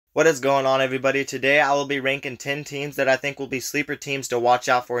What is going on, everybody? Today I will be ranking 10 teams that I think will be sleeper teams to watch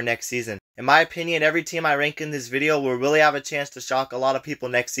out for next season. In my opinion, every team I rank in this video will really have a chance to shock a lot of people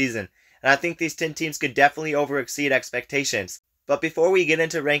next season, and I think these 10 teams could definitely exceed expectations. But before we get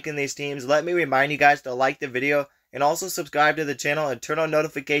into ranking these teams, let me remind you guys to like the video and also subscribe to the channel and turn on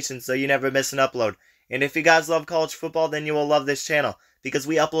notifications so you never miss an upload. And if you guys love college football, then you will love this channel, because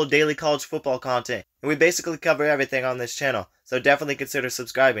we upload daily college football content, and we basically cover everything on this channel, so definitely consider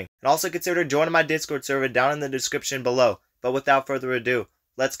subscribing. And also consider joining my Discord server down in the description below. But without further ado,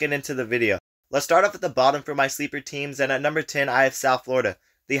 let's get into the video. Let's start off at the bottom for my sleeper teams, and at number 10 I have South Florida.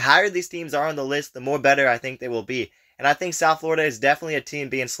 The higher these teams are on the list, the more better I think they will be, and I think South Florida is definitely a team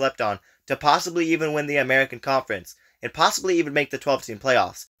being slept on to possibly even win the American Conference, and possibly even make the 12-team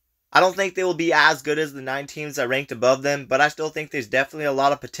playoffs. I don't think they will be as good as the 9 teams I ranked above them, but I still think there's definitely a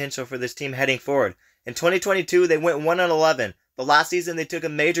lot of potential for this team heading forward. In 2022, they went 1-11, but last season they took a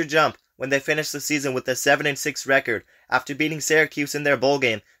major jump when they finished the season with a 7-6 record after beating Syracuse in their bowl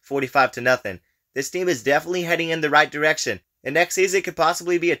game 45-0. This team is definitely heading in the right direction, and next season could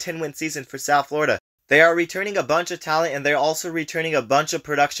possibly be a 10-win season for South Florida. They are returning a bunch of talent, and they're also returning a bunch of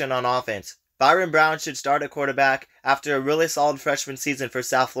production on offense. Byron Brown should start at quarterback after a really solid freshman season for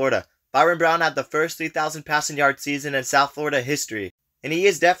South Florida. Byron Brown had the first 3,000 passing yard season in South Florida history, and he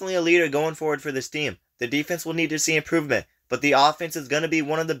is definitely a leader going forward for this team. The defense will need to see improvement, but the offense is going to be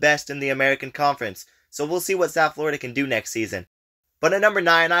one of the best in the American Conference, so we'll see what South Florida can do next season. But at number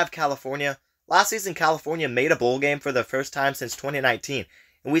 9, I have California. Last season, California made a bowl game for the first time since 2019,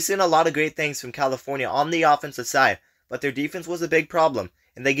 and we've seen a lot of great things from California on the offensive side, but their defense was a big problem,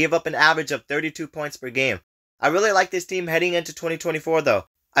 and they gave up an average of 32 points per game. I really like this team heading into 2024 though.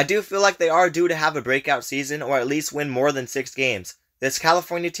 I do feel like they are due to have a breakout season or at least win more than 6 games. This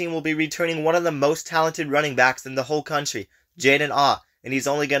California team will be returning one of the most talented running backs in the whole country, Jaden Ott, and he's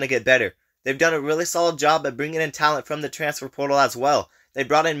only going to get better. They've done a really solid job at bringing in talent from the transfer portal as well. They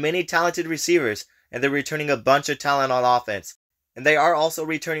brought in many talented receivers, and they're returning a bunch of talent on offense. And they are also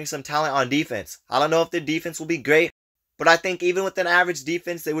returning some talent on defense. I don't know if the defense will be great, but I think even with an average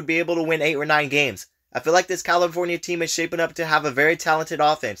defense, they would be able to win 8 or 9 games. I feel like this California team is shaping up to have a very talented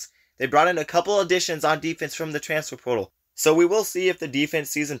offense. They brought in a couple additions on defense from the transfer portal, so we will see if the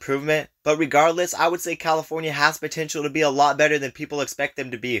defense sees improvement, but regardless, I would say California has potential to be a lot better than people expect them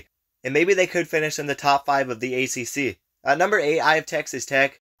to be, and maybe they could finish in the top 5 of the ACC. At number 8, I have Texas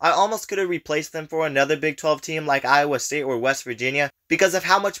Tech. I almost could have replaced them for another Big 12 team like Iowa State or West Virginia because of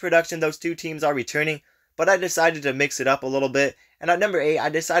how much production those two teams are returning, but I decided to mix it up a little bit, and at number 8, I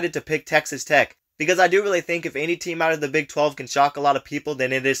decided to pick Texas Tech, because I do really think if any team out of the Big 12 can shock a lot of people,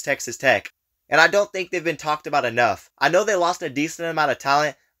 then it is Texas Tech. And I don't think they've been talked about enough. I know they lost a decent amount of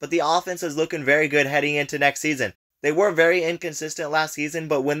talent, but the offense is looking very good heading into next season. They were very inconsistent last season,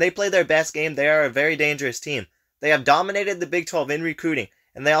 but when they play their best game, they are a very dangerous team. They have dominated the Big 12 in recruiting,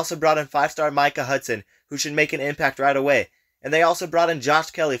 and they also brought in 5-star Micah Hudson, who should make an impact right away. And they also brought in Josh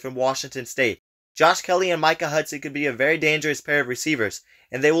Kelly from Washington State. Josh Kelly and Micah Hudson could be a very dangerous pair of receivers,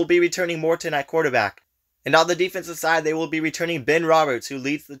 and they will be returning Morton at quarterback. And on the defensive side, they will be returning Ben Roberts, who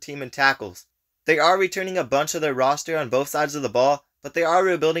leads the team in tackles. They are returning a bunch of their roster on both sides of the ball, but they are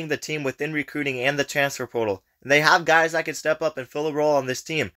rebuilding the team within recruiting and the transfer portal. And they have guys that can step up and fill a role on this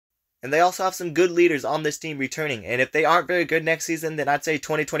team. And they also have some good leaders on this team returning, and if they aren't very good next season, then I'd say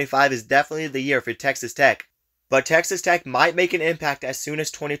 2025 is definitely the year for Texas Tech. But Texas Tech might make an impact as soon as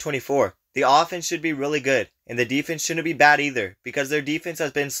 2024. The offense should be really good, and the defense shouldn't be bad either, because their defense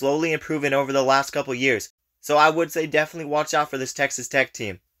has been slowly improving over the last couple years. So I would say definitely watch out for this Texas Tech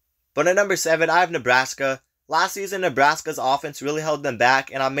team. But at number 7, I have Nebraska. Last season, Nebraska's offense really held them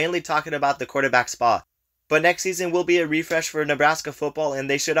back, and I'm mainly talking about the quarterback spot. But next season will be a refresh for Nebraska football, and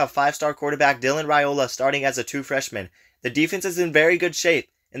they should have 5-star quarterback Dylan Raiola starting as a true freshman. The defense is in very good shape,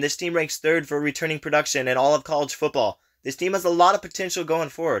 and this team ranks 3rd for returning production in all of college football. This team has a lot of potential going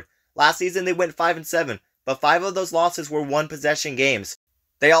forward. Last season they went 5-7, but 5 of those losses were one-possession games.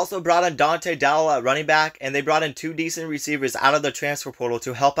 They also brought in Dante Dowell at running back, and they brought in 2 decent receivers out of the transfer portal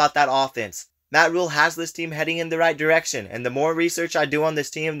to help out that offense. Matt Rule has this team heading in the right direction, and the more research I do on this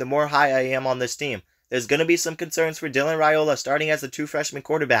team, the more high I am on this team. There's going to be some concerns for Dylan Raiola starting as a true freshman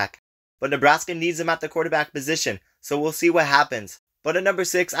quarterback, but Nebraska needs him at the quarterback position, so we'll see what happens. But at number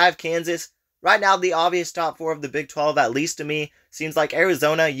 6, I have Kansas. Right now, the obvious top 4 of the Big 12, at least to me, seems like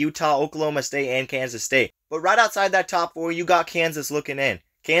Arizona, Utah, Oklahoma State, and Kansas State. But right outside that top 4, you got Kansas looking in.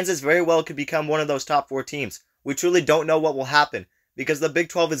 Kansas very well could become one of those top 4 teams. We truly don't know what will happen, because the Big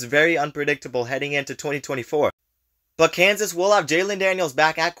 12 is very unpredictable heading into 2024. But Kansas will have Jalen Daniels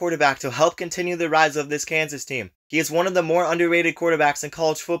back at quarterback to help continue the rise of this Kansas team. He is one of the more underrated quarterbacks in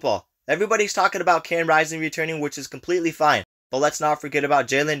college football. Everybody's talking about Cam Rising returning, which is completely fine. But let's not forget about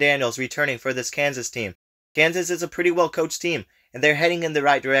Jalen Daniels returning for this Kansas team. Kansas is a pretty well coached team, and they're heading in the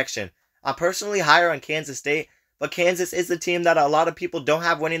right direction. I'm personally higher on Kansas State, but Kansas is the team that a lot of people don't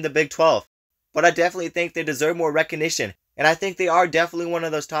have winning the Big 12. But I definitely think they deserve more recognition, and I think they are definitely one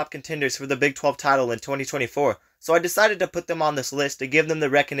of those top contenders for the Big 12 title in 2024. So I decided to put them on this list to give them the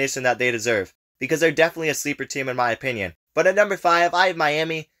recognition that they deserve, because they're definitely a sleeper team in my opinion. But at number 5, I have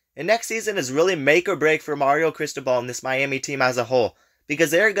Miami, and next season is really make or break for Mario Cristobal and this Miami team as a whole, because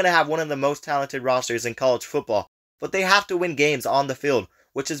they're going to have one of the most talented rosters in college football. But they have to win games on the field,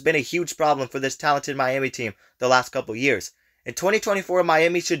 which has been a huge problem for this talented Miami team the last couple years. In 2024,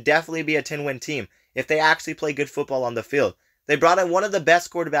 Miami should definitely be a 10-win team if they actually play good football on the field. They brought in one of the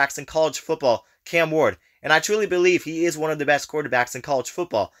best quarterbacks in college football, Cam Ward, and I truly believe he is one of the best quarterbacks in college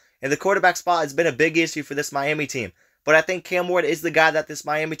football. And the quarterback spot has been a big issue for this Miami team. But I think Cam Ward is the guy that this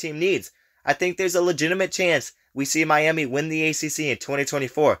Miami team needs. I think there's a legitimate chance we see Miami win the ACC in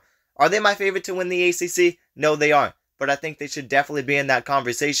 2024. Are they my favorite to win the ACC? No, they aren't. But I think they should definitely be in that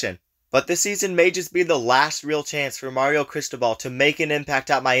conversation. But this season may just be the last real chance for Mario Cristobal to make an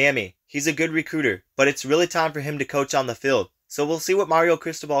impact at Miami. He's a good recruiter, but it's really time for him to coach on the field. So we'll see what Mario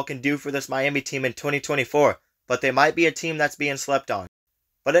Cristobal can do for this Miami team in 2024, but they might be a team that's being slept on.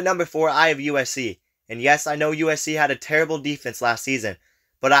 But at number 4, I have USC. And yes, I know USC had a terrible defense last season,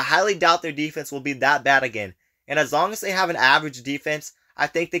 but I highly doubt their defense will be that bad again. And as long as they have an average defense, I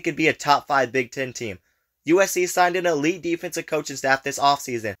think they could be a top 5 Big Ten team. USC signed an elite defensive coaching staff this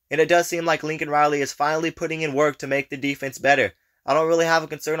offseason, and it does seem like Lincoln Riley is finally putting in work to make the defense better. I don't really have a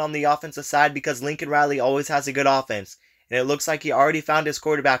concern on the offensive side because Lincoln Riley always has a good offense, and it looks like he already found his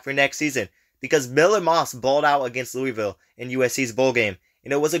quarterback for next season because Miller Moss balled out against Louisville in USC's bowl game,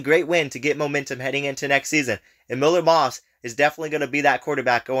 and it was a great win to get momentum heading into next season, and Miller Moss is definitely going to be that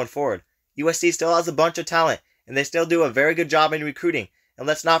quarterback going forward. USC still has a bunch of talent, and they still do a very good job in recruiting, and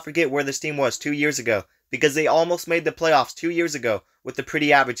let's not forget where this team was 2 years ago, because they almost made the playoffs 2 years ago with a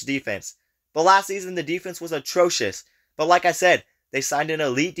pretty average defense. But last season the defense was atrocious, but like I said, they signed an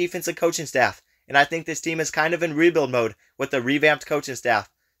elite defensive coaching staff, and I think this team is kind of in rebuild mode with a revamped coaching staff.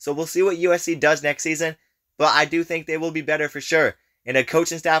 So we'll see what USC does next season, but I do think they will be better for sure, and a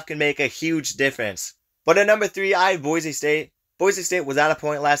coaching staff can make a huge difference. But at number 3, I have Boise State. Boise State was at a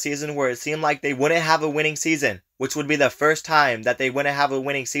point last season where it seemed like they wouldn't have a winning season, which would be the first time that they wouldn't have a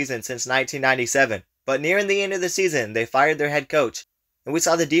winning season since 1997. But nearing the end of the season, they fired their head coach, and we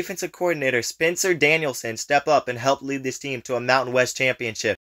saw the defensive coordinator Spencer Danielson step up and help lead this team to a Mountain West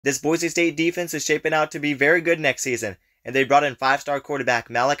championship. This Boise State defense is shaping out to be very good next season, and they brought in 5-star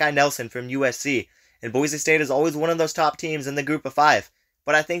quarterback Malachi Nelson from USC, and Boise State is always one of those top teams in the group of 5.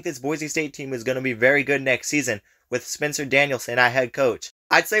 But I think this Boise State team is going to be very good next season with Spencer Danielson as head coach.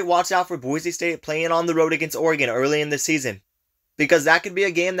 I'd say watch out for Boise State playing on the road against Oregon early in the season, because that could be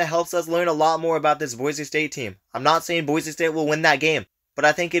a game that helps us learn a lot more about this Boise State team. I'm not saying Boise State will win that game, but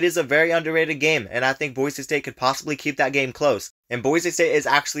I think it is a very underrated game, and I think Boise State could possibly keep that game close. And Boise State is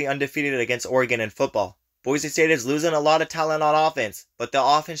actually undefeated against Oregon in football. Boise State is losing a lot of talent on offense, but the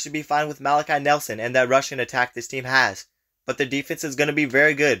offense should be fine with Malachi Nelson and that rushing attack this team has. But the defense is going to be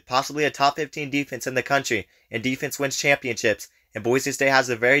very good, possibly a top 15 defense in the country, and defense wins championships, and Boise State has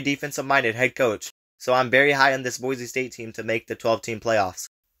a very defensive-minded head coach. So I'm very high on this Boise State team to make the 12-team playoffs.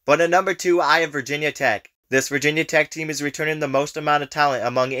 But at number 2, I have Virginia Tech. This Virginia Tech team is returning the most amount of talent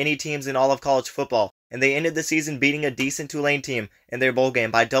among any teams in all of college football, and they ended the season beating a decent Tulane team in their bowl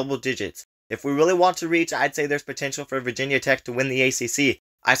game by double digits. If we really want to reach, I'd say there's potential for Virginia Tech to win the ACC.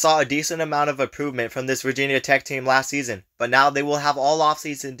 I saw a decent amount of improvement from this Virginia Tech team last season, but now they will have all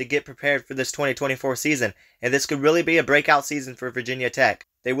offseason to get prepared for this 2024 season, and this could really be a breakout season for Virginia Tech.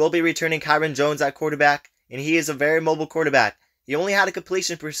 They will be returning Kyron Jones at quarterback, and he is a very mobile quarterback. He only had a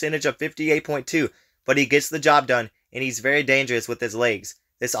completion percentage of 58.2, but he gets the job done, and he's very dangerous with his legs.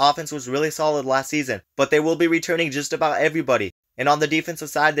 This offense was really solid last season, but they will be returning just about everybody. And on the defensive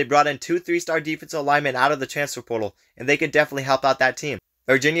side, they brought in 2 3-star defensive linemen out of the transfer portal, and they could definitely help out that team.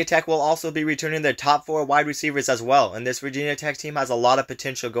 Virginia Tech will also be returning their top 4 wide receivers as well, and this Virginia Tech team has a lot of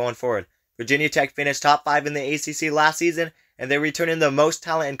potential going forward. Virginia Tech finished top 5 in the ACC last season, and they're returning the most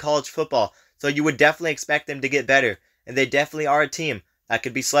talent in college football, so you would definitely expect them to get better, and they definitely are a team that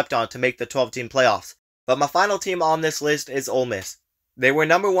could be slept on to make the 12-team playoffs. But my final team on this list is Ole Miss. They were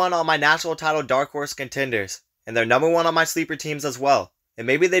number 1 on my national title dark horse contenders, and they're number 1 on my sleeper teams as well. And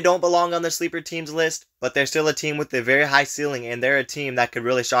maybe they don't belong on the sleeper teams list, but they're still a team with a very high ceiling, and they're a team that could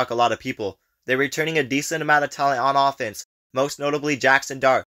really shock a lot of people. They're returning a decent amount of talent on offense, most notably Jackson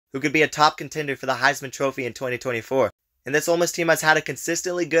Dart, who could be a top contender for the Heisman Trophy in 2024. And this Ole Miss team has had a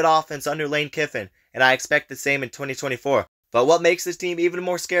consistently good offense under Lane Kiffin, and I expect the same in 2024. But what makes this team even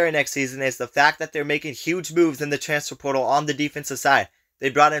more scary next season is the fact that they're making huge moves in the transfer portal on the defensive side. They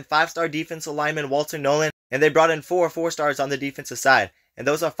brought in 5-star defensive lineman Walter Nolan, and they brought in 4 4-stars on the defensive side. And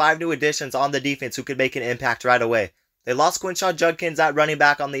those are 5 new additions on the defense who could make an impact right away. They lost Quinshaw Judkins at running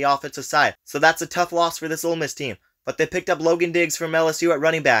back on the offensive side, so that's a tough loss for this Ole Miss team. But they picked up Logan Diggs from LSU at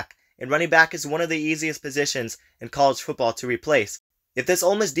running back, and running back is one of the easiest positions in college football to replace. If this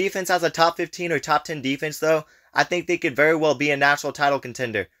Ole Miss defense has a top 15 or top 10 defense though, I think they could very well be a national title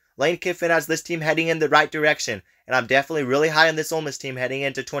contender. Lane Kiffin has this team heading in the right direction, and I'm definitely really high on this Ole Miss team heading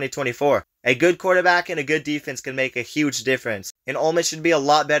into 2024. A good quarterback and a good defense can make a huge difference, and Ole Miss should be a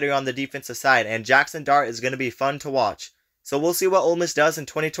lot better on the defensive side, and Jackson Dart is going to be fun to watch. So we'll see what Ole Miss does in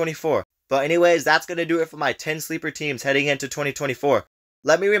 2024. But anyways, that's going to do it for my 10 sleeper teams heading into 2024.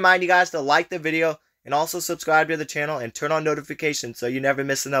 Let me remind you guys to like the video and also subscribe to the channel and turn on notifications so you never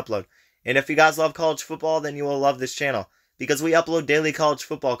miss an upload. And if you guys love college football, then you will love this channel, because we upload daily college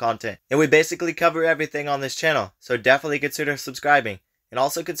football content, and we basically cover everything on this channel, so definitely consider subscribing, and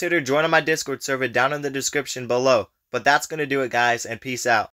also consider joining my Discord server down in the description below. But that's going to do it, guys, and peace out.